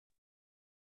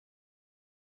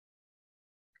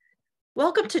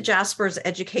Welcome to Jasper's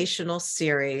educational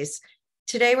series.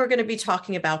 Today, we're going to be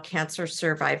talking about cancer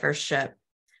survivorship.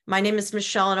 My name is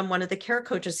Michelle, and I'm one of the care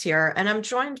coaches here, and I'm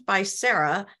joined by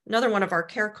Sarah, another one of our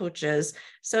care coaches.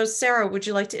 So, Sarah, would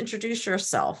you like to introduce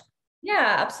yourself?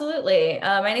 Yeah, absolutely.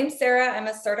 My name's Sarah. I'm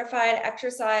a certified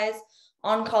exercise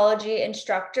oncology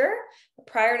instructor.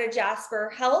 Prior to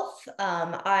Jasper Health,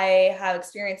 I have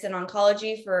experience in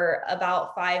oncology for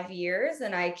about 5 years,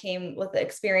 and I came with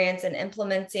experience in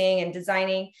implementing and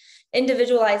designing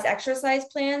individualized exercise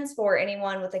plans for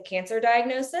anyone with a cancer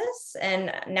diagnosis.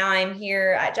 And now I'm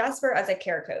here at Jasper as a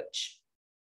care coach.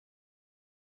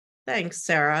 Thanks,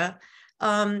 Sarah.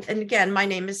 And again, my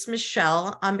name is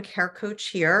Michelle. I'm a care coach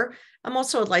here. I'm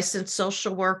also a licensed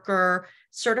social worker,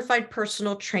 certified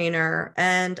personal trainer,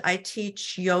 and I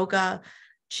teach yoga,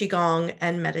 qigong,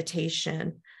 and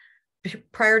meditation.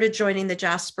 Prior to joining the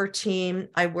Jasper team,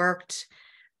 I worked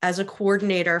as a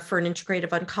coordinator for an integrative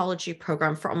oncology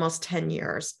program for almost 10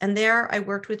 years. And there I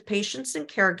worked with patients and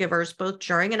caregivers, both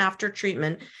during and after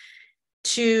treatment,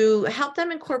 to help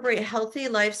them incorporate healthy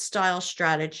lifestyle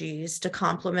strategies to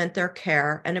complement their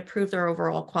care and improve their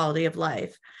overall quality of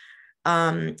life.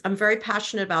 I'm very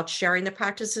passionate about sharing the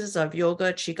practices of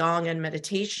yoga, qigong, and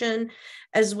meditation,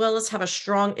 as well as have a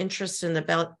strong interest in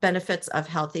the benefits of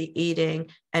healthy eating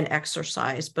and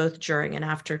exercise, both during and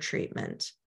after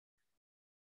treatment.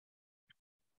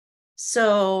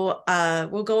 So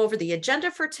we'll go over the agenda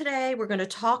for today. We're going to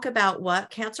talk about what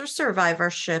cancer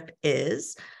survivorship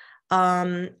is,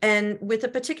 and with a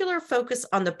particular focus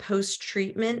on the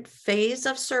post-treatment phase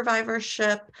of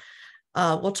survivorship.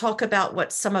 We'll talk about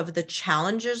what some of the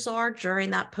challenges are during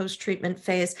that post-treatment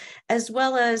phase, as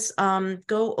well as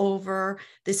go over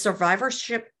the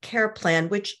survivorship care plan,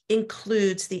 which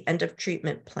includes the end of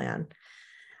treatment plan.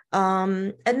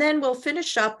 And then we'll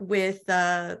finish up with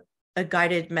a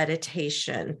guided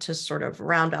meditation to sort of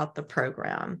round out the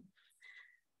program.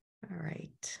 All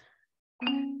right.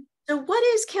 So what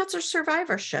is cancer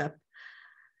survivorship?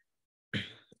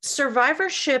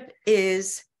 Survivorship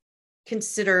is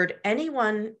considered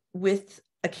anyone with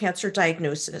a cancer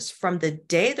diagnosis from the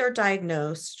day they're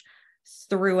diagnosed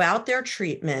throughout their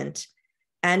treatment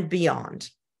and beyond.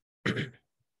 The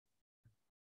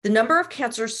number of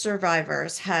cancer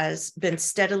survivors has been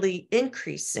steadily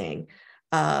increasing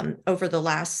over the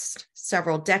last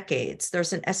several decades.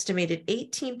 There's an estimated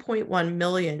 18.1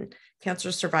 million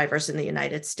cancer survivors in the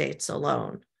United States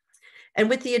alone. And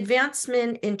with the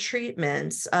advancement in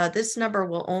treatments, this number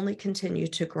will only continue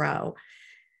to grow.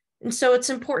 And so it's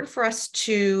important for us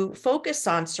to focus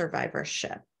on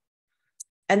survivorship.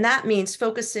 And that means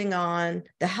focusing on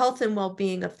the health and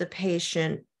well-being of the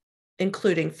patient,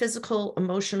 including physical,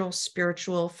 emotional,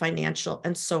 spiritual, financial,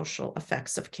 and social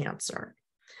effects of cancer.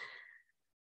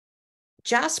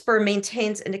 Jasper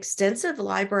maintains an extensive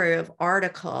library of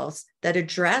articles that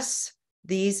address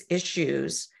these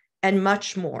issues and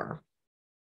much more.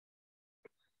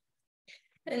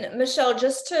 And Michelle,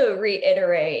 just to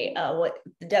reiterate what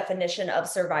the definition of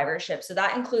survivorship, so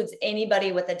that includes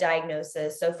anybody with a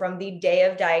diagnosis. So from the day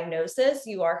of diagnosis,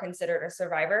 you are considered a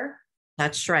survivor?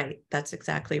 That's right. That's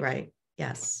exactly right.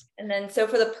 Yes. And then, so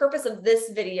for the purpose of this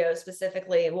video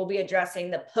specifically, we'll be addressing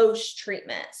the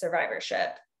post-treatment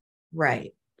survivorship.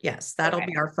 Right. Yes, that'll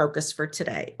be our focus for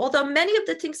today. Although many of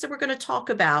the things that we're going to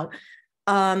talk about,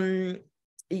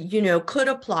 could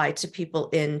apply to people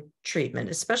in treatment,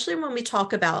 especially when we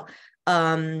talk about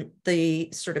the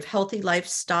sort of healthy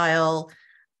lifestyle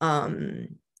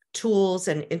tools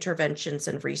and interventions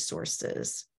and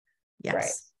resources.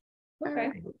 Yes. Right. Okay.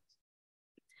 Right.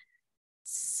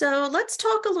 So let's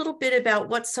talk a little bit about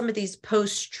what some of these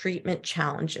post-treatment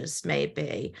challenges may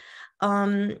be.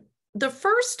 The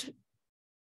first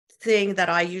thing that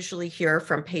I usually hear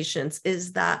from patients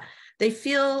is that they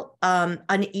feel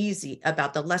uneasy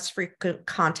about the less frequent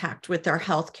contact with their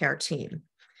healthcare team.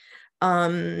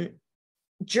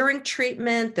 During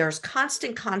treatment, there's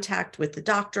constant contact with the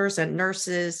doctors and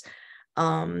nurses.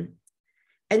 And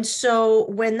so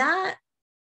when that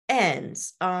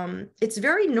ends, it's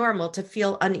very normal to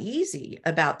feel uneasy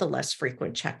about the less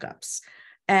frequent checkups,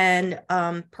 and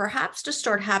perhaps to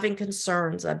start having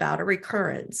concerns about a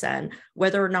recurrence and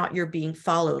whether or not you're being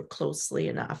followed closely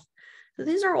enough. So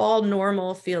these are all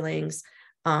normal feelings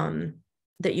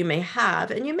that you may have.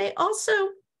 And you may also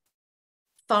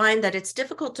find that it's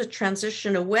difficult to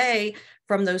transition away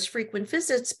from those frequent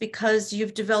visits because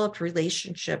you've developed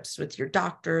relationships with your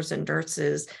doctors and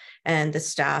nurses and the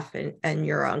staff and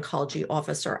your oncology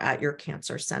officer at your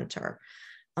cancer center.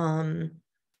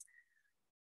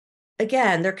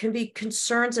 Again, there can be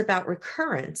concerns about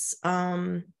recurrence,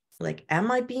 like,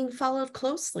 am I being followed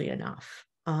closely enough?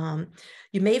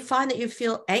 You may find that you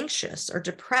feel anxious or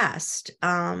depressed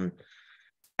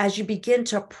as you begin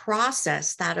to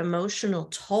process that emotional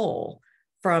toll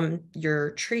from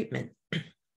your treatment.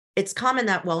 It's common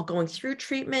that while going through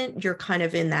treatment, you're kind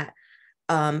of in that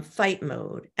fight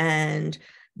mode, and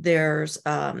there's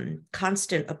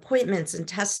constant appointments and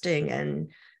testing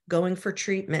and going for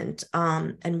treatment.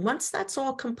 And once that's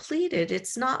all completed,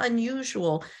 it's not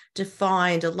unusual to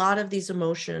find a lot of these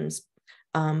emotions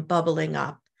bubbling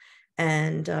up,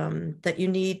 and that you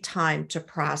need time to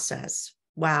process.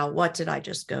 Wow, what did I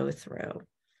just go through?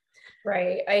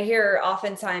 Right. I hear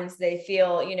oftentimes they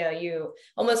feel, you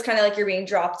almost kind of like you're being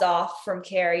dropped off from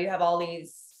care. You have all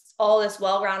this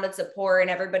well-rounded support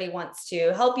and everybody wants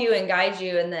to help you and guide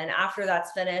you. And then after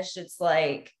that's finished, it's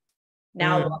like,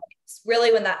 now what? It's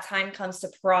really when that time comes to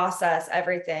process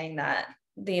everything, that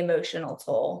the emotional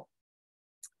toll.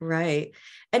 Right.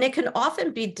 And it can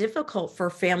often be difficult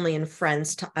for family and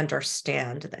friends to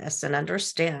understand this and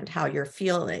understand how you're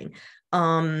feeling.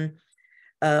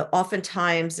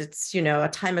 Oftentimes it's, a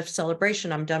time of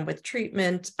celebration. I'm done with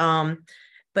treatment.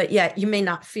 But yet you may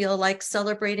not feel like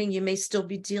celebrating. You may still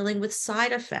be dealing with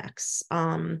side effects.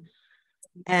 And,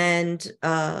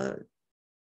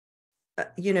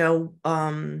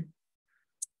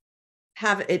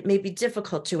 it may be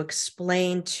difficult to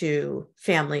explain to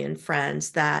family and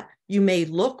friends that you may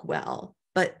look well,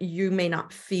 but you may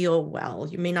not feel well.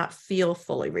 You may not feel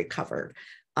fully recovered.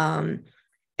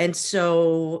 And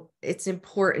so it's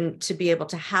important to be able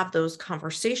to have those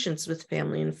conversations with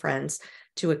family and friends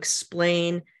to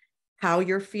explain how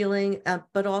you're feeling,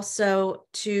 but also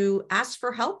to ask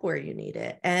for help where you need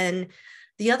it. And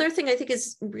the other thing I think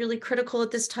is really critical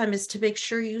at this time is to make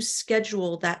sure you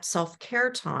schedule that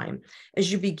self-care time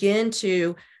as you begin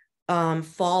to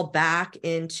fall back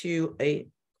into a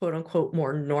quote unquote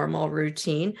more normal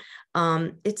routine.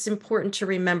 It's important to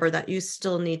remember that you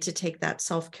still need to take that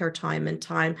self-care time and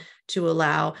time to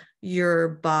allow your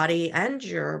body and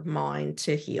your mind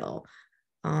to heal.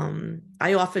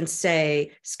 I often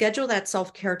say, schedule that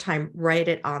self-care time, write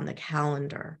it on the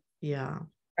calendar. Yeah.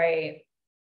 Right.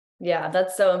 Yeah,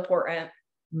 that's so important.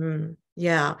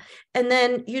 Yeah. And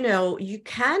then, you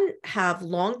can have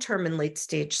long-term and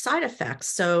late-stage side effects.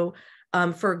 So,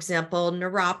 for example,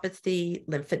 neuropathy,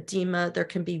 lymphedema, there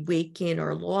can be weight gain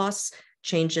or loss,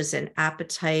 changes in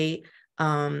appetite.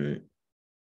 There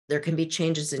can be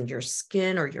changes in your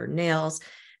skin or your nails.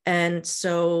 And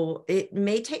so it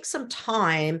may take some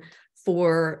time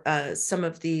for some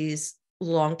of these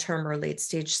long-term or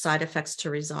late-stage side effects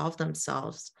to resolve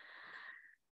themselves.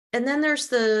 And then there's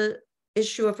the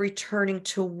issue of returning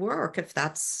to work, if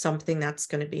that's something that's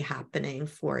going to be happening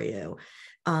for you.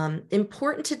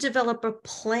 Important to develop a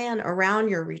plan around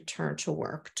your return to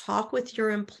work. Talk with your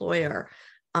employer.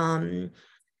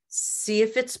 See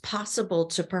if it's possible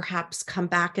to perhaps come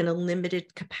back in a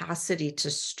limited capacity to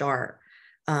start,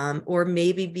 or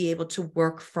maybe be able to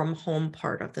work from home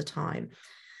part of the time.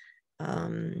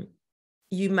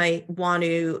 You might want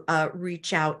to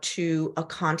reach out to a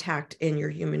contact in your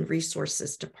human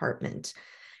resources department.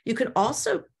 You can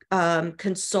also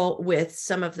consult with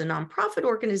some of the nonprofit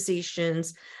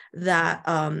organizations that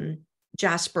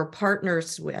Jasper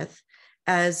partners with,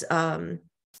 as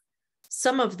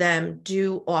some of them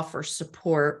do offer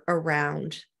support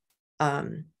around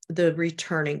the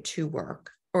returning to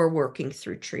work or working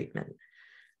through treatment.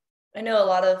 I know a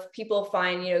lot of people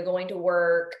find, going to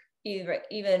work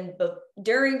even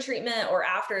during treatment or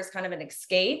after is kind of an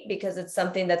escape, because it's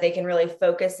something that they can really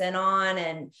focus in on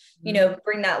and,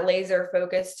 bring that laser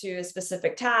focus to a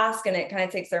specific task, and it kind of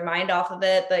takes their mind off of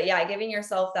it. But yeah, giving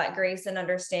yourself that grace and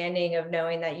understanding of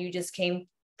knowing that you just came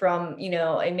from,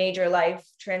 a major life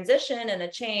transition and a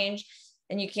change,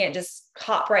 and you can't just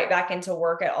hop right back into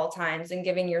work at all times, and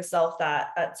giving yourself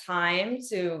that time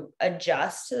to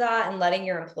adjust to that and letting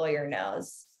your employer know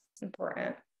is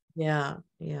important. Yeah.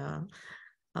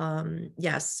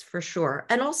 Yes, for sure.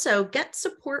 And also get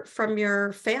support from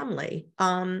your family.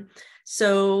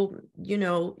 So,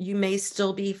 you may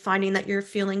still be finding that you're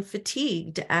feeling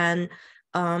fatigued, and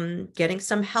getting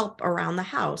some help around the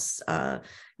house,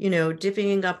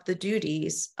 divvying up the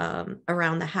duties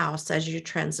around the house as you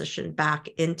transition back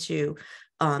into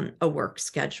a work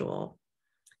schedule.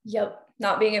 Yep.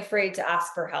 Not being afraid to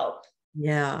ask for help.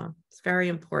 Yeah, it's a very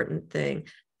important thing.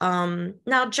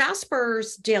 Now,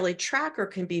 Jasper's daily tracker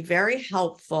can be very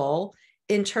helpful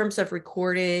in terms of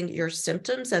recording your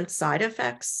symptoms and side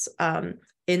effects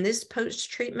in this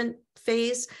post-treatment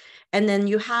phase. And then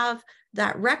you have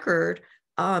that record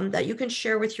that you can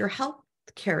share with your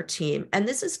care team. And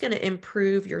this is going to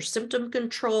improve your symptom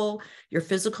control, your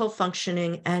physical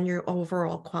functioning, and your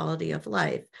overall quality of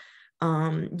life.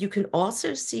 You can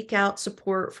also seek out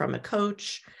support from a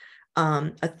coach,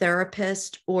 a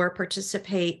therapist, or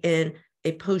participate in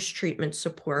a post-treatment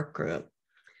support group.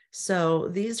 So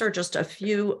these are just a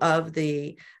few of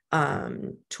the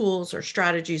tools or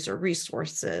strategies or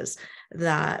resources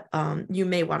that you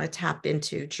may want to tap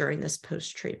into during this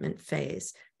post-treatment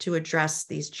phase to address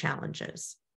these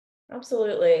challenges.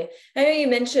 Absolutely. I know you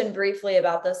mentioned briefly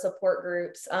about the support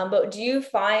groups, but do you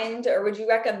find, or would you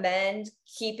recommend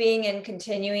keeping and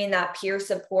continuing that peer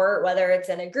support, whether it's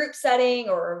in a group setting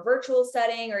or a virtual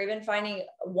setting, or even finding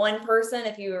one person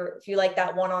if you like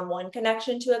that one-on-one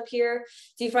connection to a peer?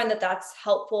 Do you find that that's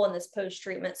helpful in this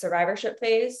post-treatment survivorship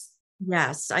phase?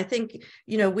 Yes, I think,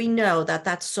 we know that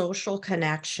that social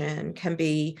connection can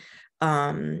be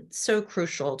so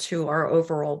crucial to our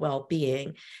overall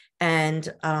well-being.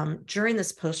 And during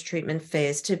this post-treatment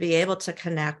phase, to be able to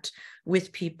connect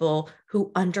with people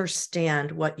who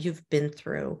understand what you've been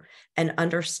through and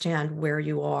understand where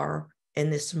you are in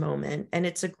this moment. And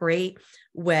it's a great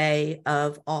way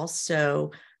of also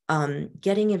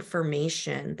getting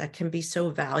information that can be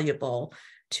so valuable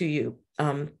to you,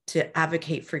 to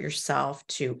advocate for yourself,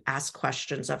 to ask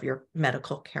questions of your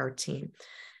medical care team.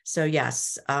 So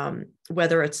yes,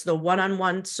 whether it's the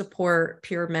one-on-one support,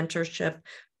 peer mentorship,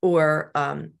 or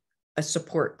a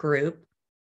support group,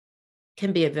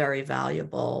 can be a very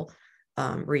valuable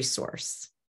resource.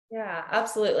 Yeah,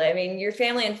 absolutely. I mean, your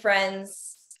family and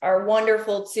friends are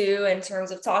wonderful too, in terms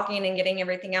of talking and getting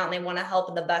everything out, and they want to help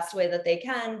in the best way that they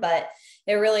can. But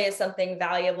there really is something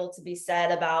valuable to be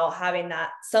said about having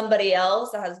that somebody else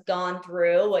that has gone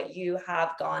through what you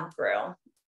have gone through.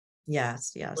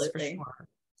 Yes, for Absolutely. sure.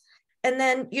 And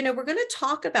then, we're going to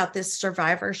talk about this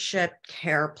survivorship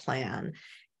care plan,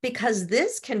 because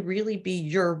this can really be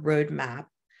your roadmap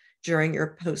during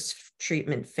your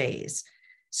post-treatment phase.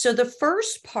 So the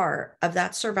first part of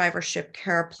that survivorship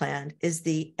care plan is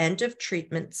the end of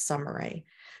treatment summary.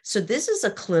 So this is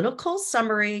a clinical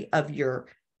summary of your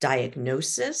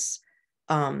diagnosis,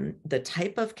 the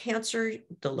type of cancer,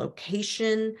 the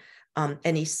location,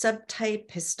 any subtype,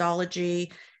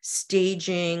 histology,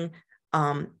 staging,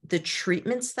 the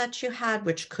treatments that you had,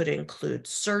 which could include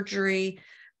surgery,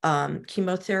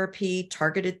 chemotherapy,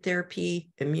 targeted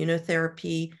therapy,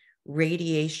 immunotherapy,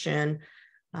 radiation.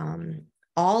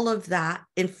 All of that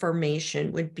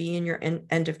information would be in your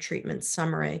end of treatment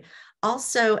summary.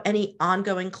 Also, any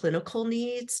ongoing clinical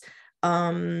needs,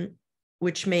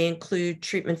 which may include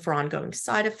treatment for ongoing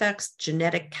side effects,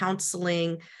 genetic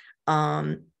counseling,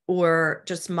 or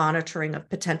just monitoring of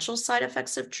potential side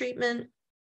effects of treatment.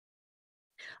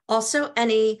 Also,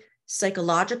 any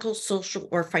psychological, social,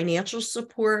 or financial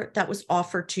support that was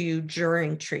offered to you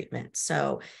during treatment.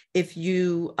 So if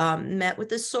you met with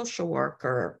a social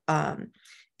worker,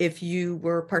 if you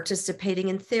were participating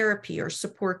in therapy or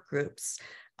support groups,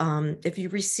 if you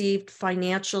received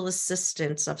financial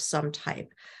assistance of some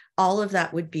type, all of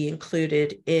that would be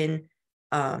included in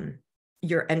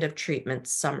your end of treatment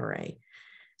summary.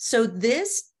 So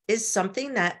this is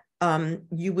something that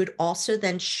you would also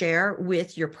then share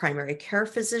with your primary care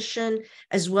physician,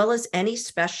 as well as any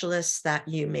specialists that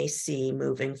you may see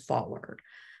moving forward.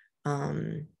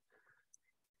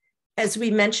 As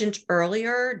we mentioned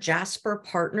earlier, Jasper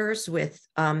partners with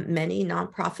many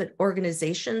nonprofit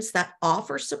organizations that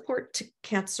offer support to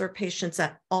cancer patients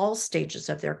at all stages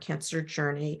of their cancer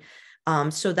journey.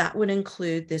 So that would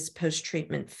include this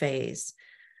post-treatment phase.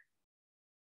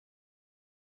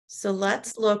 So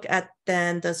let's look at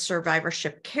then the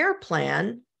survivorship care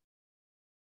plan.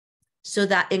 So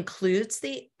that includes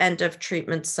the end of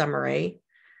treatment summary,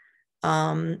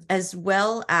 as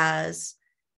well as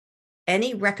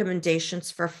any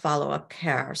recommendations for follow-up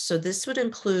care. So this would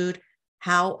include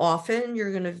how often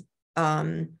you're going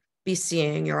to be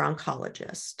seeing your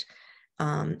oncologist,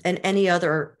 and any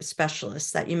other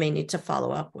specialists that you may need to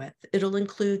follow up with. It'll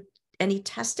include any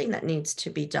testing that needs to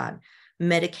be done,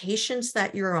 medications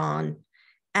that you're on,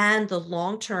 and the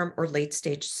long-term or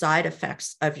late-stage side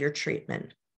effects of your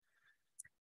treatment.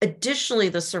 Additionally,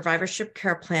 the survivorship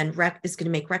care plan is going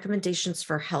to make recommendations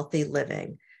for healthy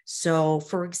living. So,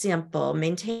 for example,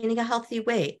 maintaining a healthy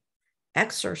weight,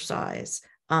 exercise,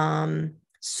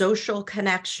 social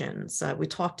connections. We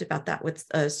talked about that with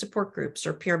support groups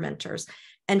or peer mentors,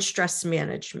 and stress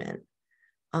management.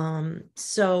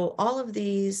 So all of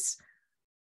these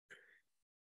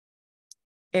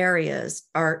areas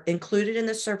are included in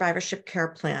the survivorship care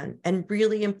plan, and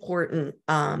really important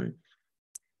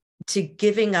to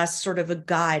giving us sort of a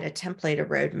guide, a template, a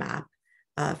roadmap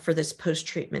for this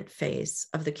post-treatment phase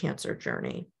of the cancer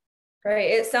journey.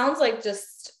 Right. It sounds like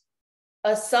just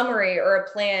a summary or a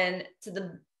plan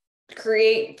to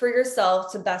create for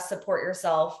yourself to best support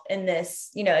yourself in this,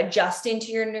 adjusting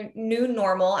to your new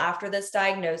normal after this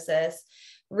diagnosis,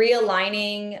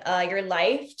 realigning your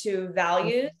life to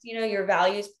values. Your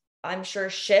values, I'm sure,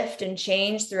 shift and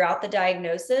change throughout the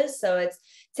diagnosis. So it's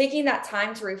taking that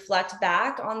time to reflect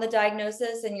back on the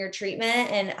diagnosis and your treatment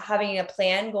and having a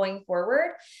plan going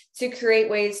forward to create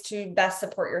ways to best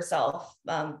support yourself,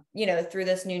 through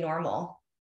this new normal.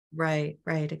 Right,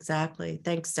 exactly.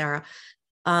 Thanks, Sarah.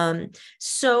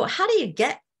 So how do you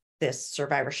get this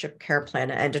survivorship care plan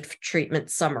and a treatment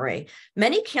summary?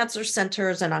 Many cancer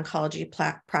centers and oncology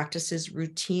practices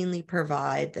routinely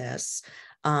provide this.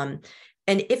 And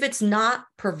if it's not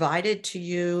provided to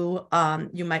you,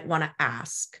 you might want to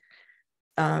ask.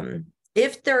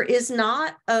 If there is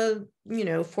not a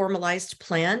formalized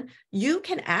plan, you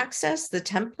can access the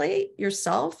template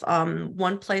yourself.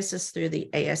 One place is through the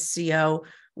ASCO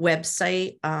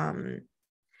website.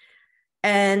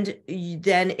 And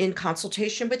then in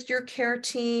consultation with your care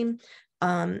team,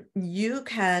 you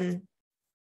can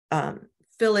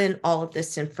fill in all of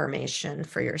this information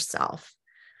for yourself.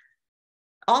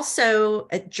 Also,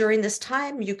 during this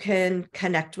time, you can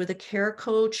connect with a care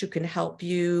coach who can help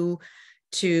you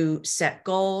to set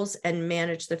goals and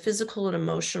manage the physical and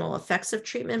emotional effects of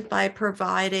treatment by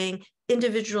providing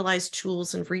individualized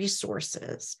tools and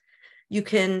resources. You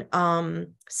can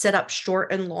set up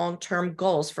short and long-term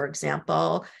goals, for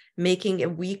example, making a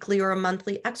weekly or a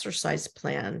monthly exercise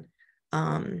plan.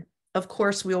 Of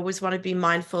course, we always want to be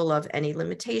mindful of any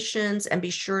limitations and be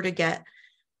sure to get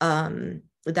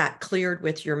that cleared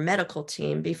with your medical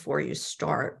team before you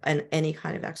start any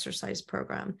kind of exercise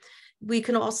program. We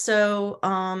can also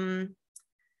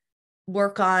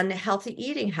work on healthy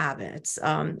eating habits.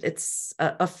 It's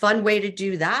a fun way to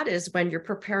do that is when you're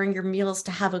preparing your meals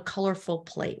to have a colorful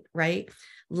plate, right?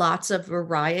 Lots of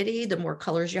variety. The more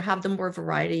colors you have, the more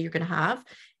variety you're going to have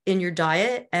in your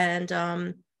diet. And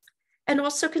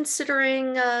also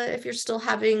considering if you're still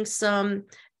having some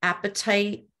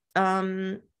appetite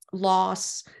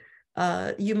loss,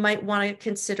 you might want to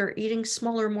consider eating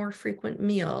smaller, more frequent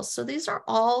meals. So these are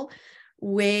all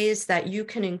ways that you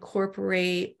can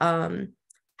incorporate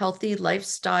healthy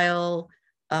lifestyle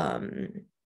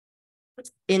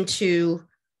into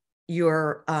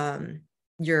your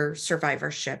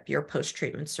survivorship, your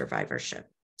post-treatment survivorship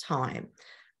time.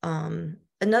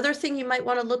 Another thing you might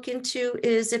want to look into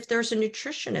is if there's a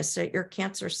nutritionist at your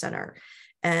cancer center,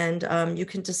 and you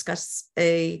can discuss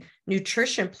a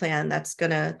nutrition plan that's going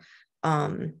to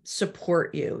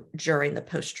support you during the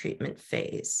post-treatment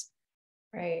phase.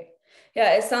 Right.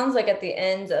 Yeah, it sounds like at the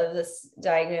end of this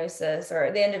diagnosis or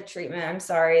at the end of treatment, I'm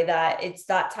sorry, that it's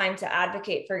that time to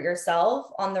advocate for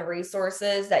yourself on the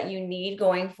resources that you need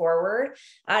going forward.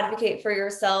 Advocate for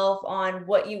yourself on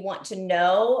what you want to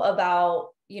know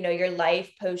about, your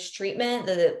life post-treatment,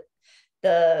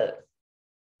 the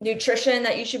nutrition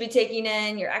that you should be taking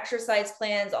in, your exercise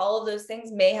plans, all of those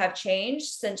things may have changed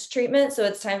since treatment. So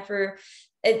it's time for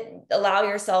allow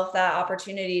yourself that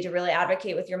opportunity to really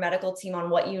advocate with your medical team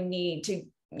on what you need to,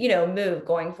 move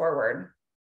going forward.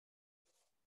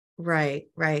 Right.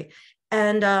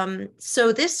 And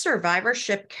so this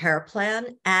survivorship care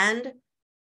plan and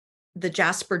the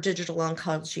Jasper Digital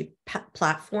Oncology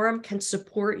platform can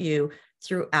support you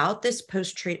throughout this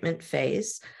post-treatment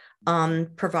phase,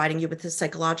 providing you with the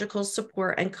psychological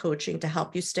support and coaching to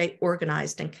help you stay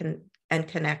organized and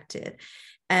connected.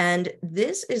 And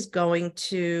this is going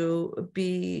to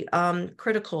be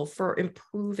critical for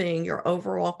improving your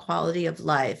overall quality of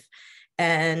life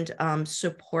and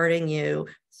supporting you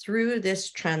through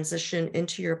this transition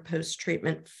into your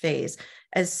post-treatment phase.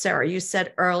 As Sarah, you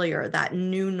said earlier, that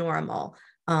new normal,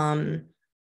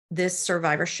 this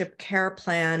survivorship care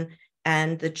plan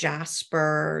and the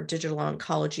Jasper Digital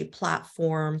Oncology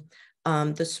platform,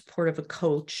 the support of a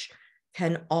coach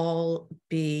can all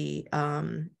be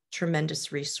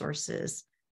tremendous resources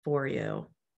for you.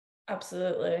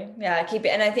 Absolutely. Yeah, keep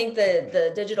it. And I think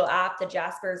the digital app, the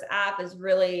Jasper's app, is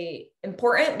really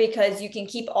important because you can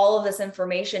keep all of this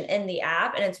information in the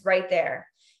app and it's right there.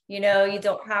 You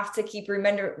don't have to keep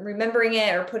remembering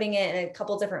it or putting it in a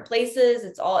couple different places.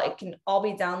 It can all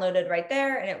be downloaded right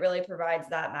there, and it really provides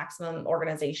that maximum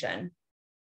organization.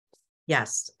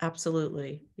 Yes,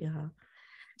 absolutely. Yeah.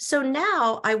 So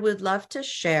now I would love to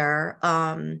share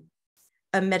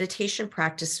a meditation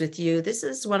practice with you. This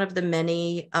is one of the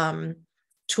many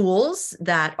tools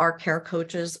that our care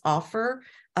coaches offer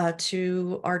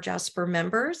to our Jasper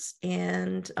members.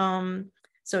 And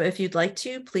so if you'd like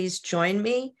to, please join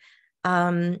me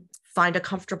Find a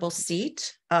comfortable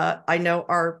seat. I know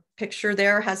our picture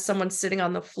there has someone sitting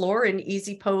on the floor in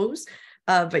easy pose,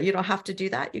 but you don't have to do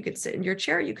that. You could sit in your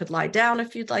chair. You could lie down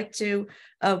if you'd like to,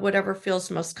 whatever feels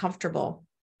most comfortable.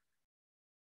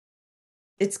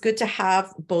 It's good to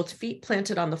have both feet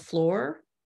planted on the floor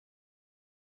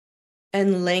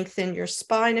and lengthen your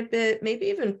spine a bit, maybe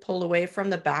even pull away from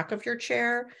the back of your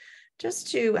chair,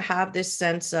 just to have this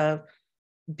sense of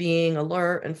being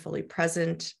alert and fully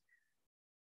present.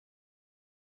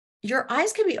 Your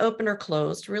eyes can be open or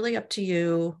closed, really up to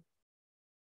you.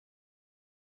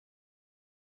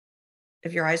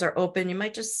 If your eyes are open, you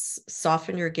might just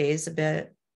soften your gaze a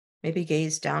bit, maybe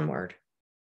gaze downward.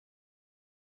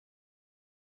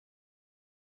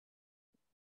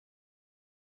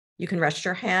 You can rest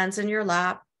your hands in your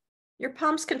lap. Your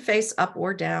palms can face up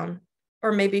or down,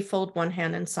 or maybe fold one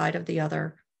hand inside of the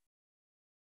other.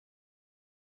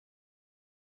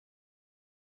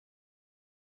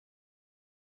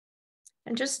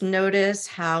 And just notice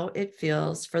how it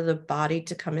feels for the body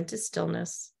to come into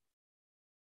stillness.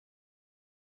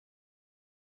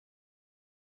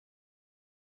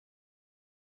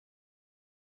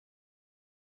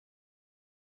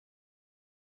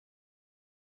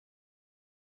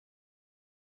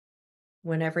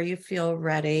 Whenever you feel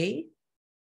ready,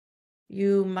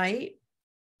 you might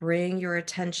bring your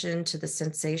attention to the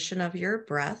sensation of your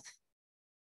breath.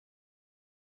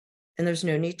 And there's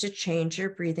no need to change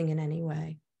your breathing in any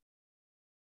way.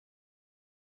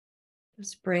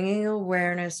 Just bringing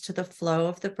awareness to the flow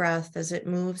of the breath as it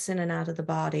moves in and out of the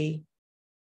body.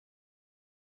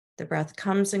 The breath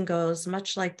comes and goes,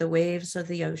 much like the waves of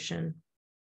the ocean.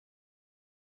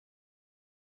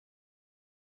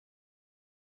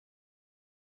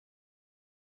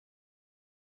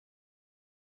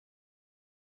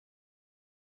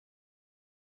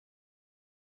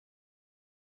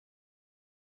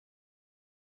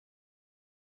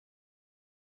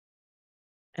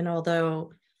 And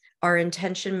although our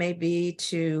intention may be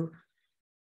to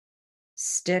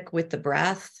stick with the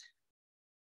breath,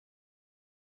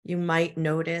 you might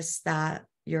notice that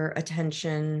your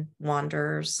attention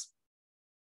wanders.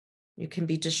 You can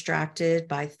be distracted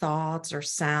by thoughts or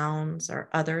sounds or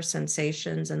other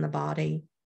sensations in the body.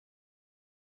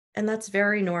 And that's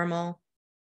very normal,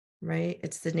 right?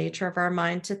 It's the nature of our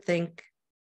mind to think.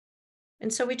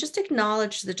 And so we just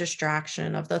acknowledge the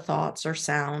distraction of the thoughts or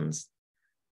sounds,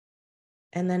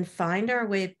 and then find our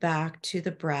way back to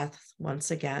the breath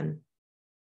once again.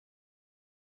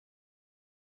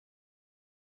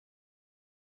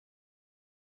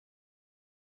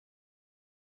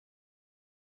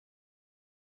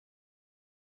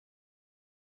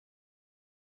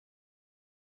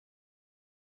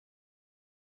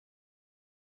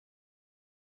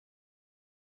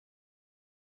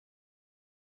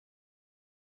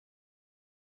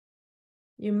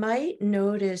 You might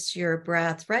notice your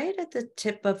breath right at the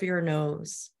tip of your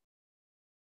nose,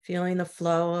 feeling the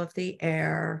flow of the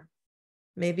air,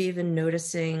 maybe even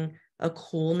noticing a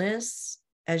coolness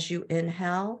as you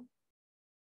inhale,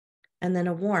 and then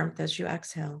a warmth as you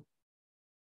exhale.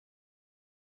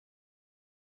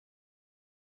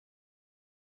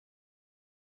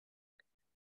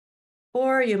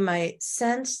 Or you might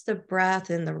sense the breath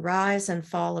in the rise and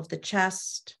fall of the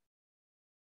chest,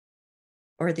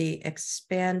 or the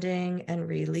expanding and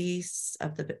release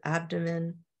of the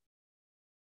abdomen.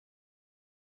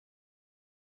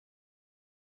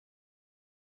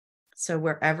 So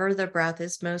wherever the breath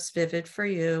is most vivid for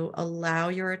you, allow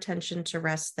your attention to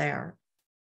rest there.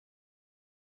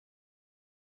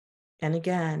 And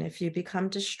again, if you become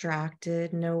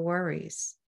distracted, no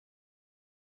worries.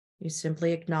 You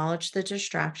simply acknowledge the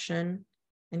distraction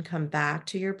and come back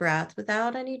to your breath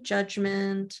without any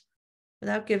judgment,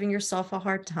 without giving yourself a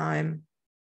hard time.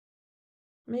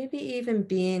 Maybe even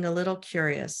being a little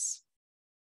curious.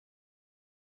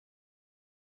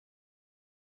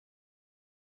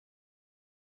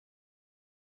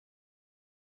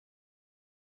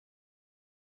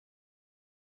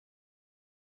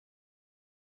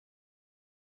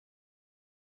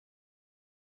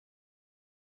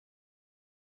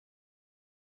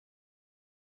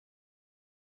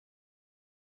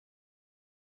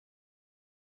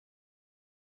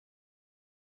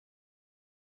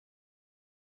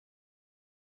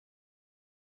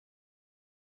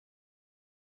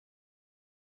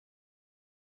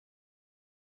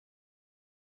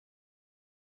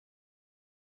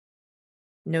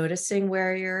 Noticing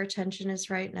where your attention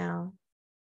is right now.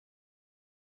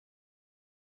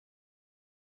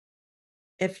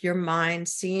 If your mind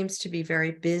seems to be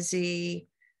very busy,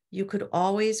 you could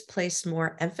always place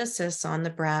more emphasis on the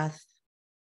breath,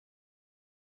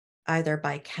 either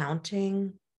by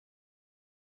counting,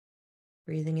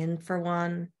 breathing in for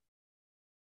 1,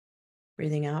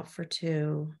 breathing out for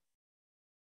 2,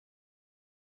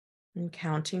 and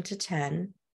counting to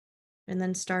 10, and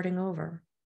then starting over.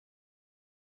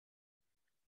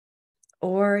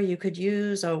 Or you could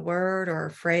use a word or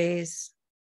a phrase,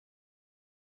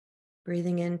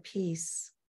 breathing in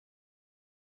peace,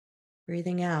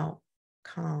 breathing out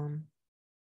calm.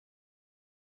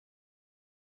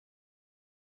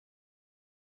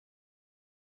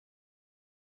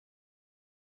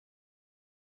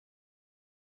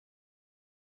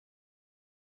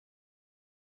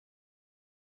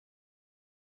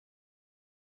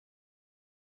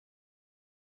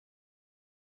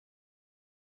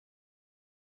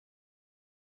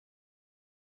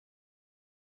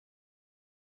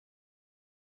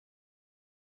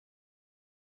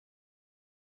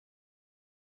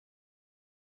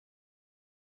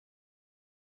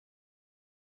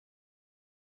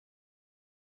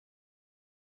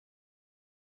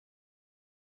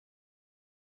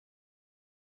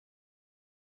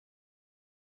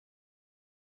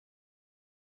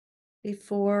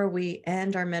 Before we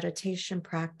end our meditation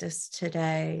practice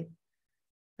today,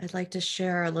 I'd like to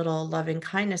share a little loving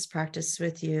kindness practice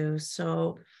with you.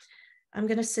 So I'm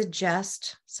going to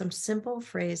suggest some simple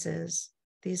phrases.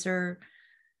 These are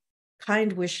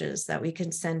kind wishes that we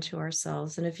can send to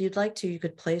ourselves. And if you'd like to, you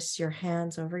could place your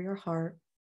hands over your heart.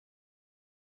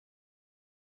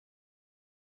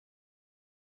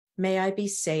 May I be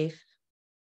safe.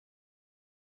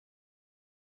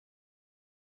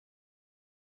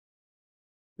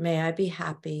 May I be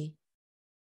happy.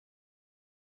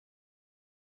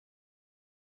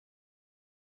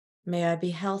 May I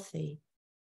be healthy.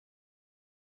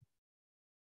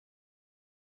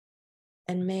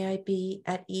 And may I be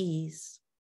at ease.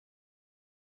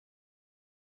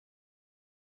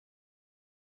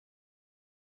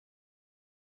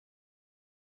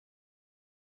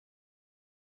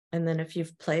 And then if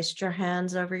you've placed your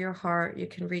hands over your heart, you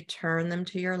can return them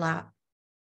to your lap.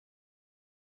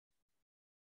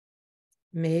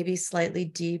 Maybe slightly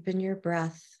deepen your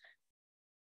breath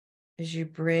as you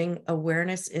bring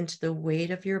awareness into the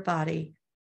weight of your body,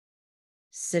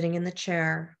 sitting in the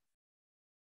chair.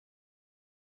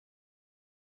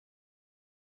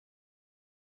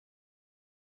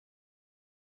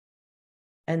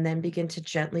 And then begin to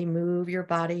gently move your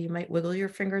body. You might wiggle your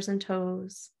fingers and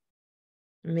toes,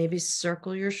 maybe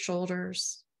circle your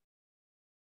shoulders.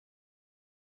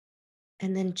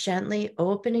 And then gently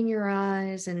opening your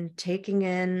eyes and taking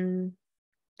in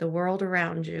the world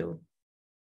around you.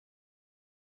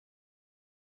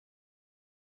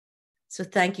 So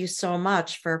thank you so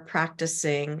much for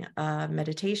practicing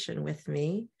meditation with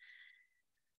me.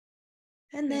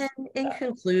 And then in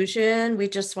conclusion, we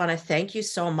just want to thank you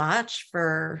so much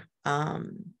for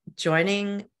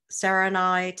joining Sarah and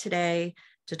I today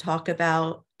to talk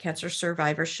about cancer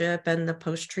survivorship and the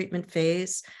post-treatment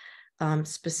phase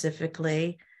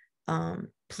specifically.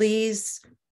 Please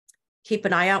keep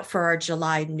an eye out for our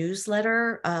July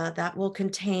newsletter that will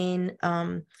contain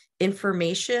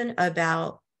information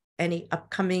about any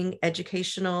upcoming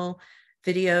educational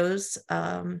videos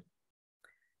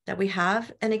that we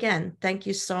have. And again, thank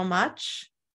you so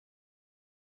much.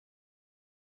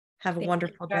 Have a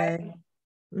wonderful day.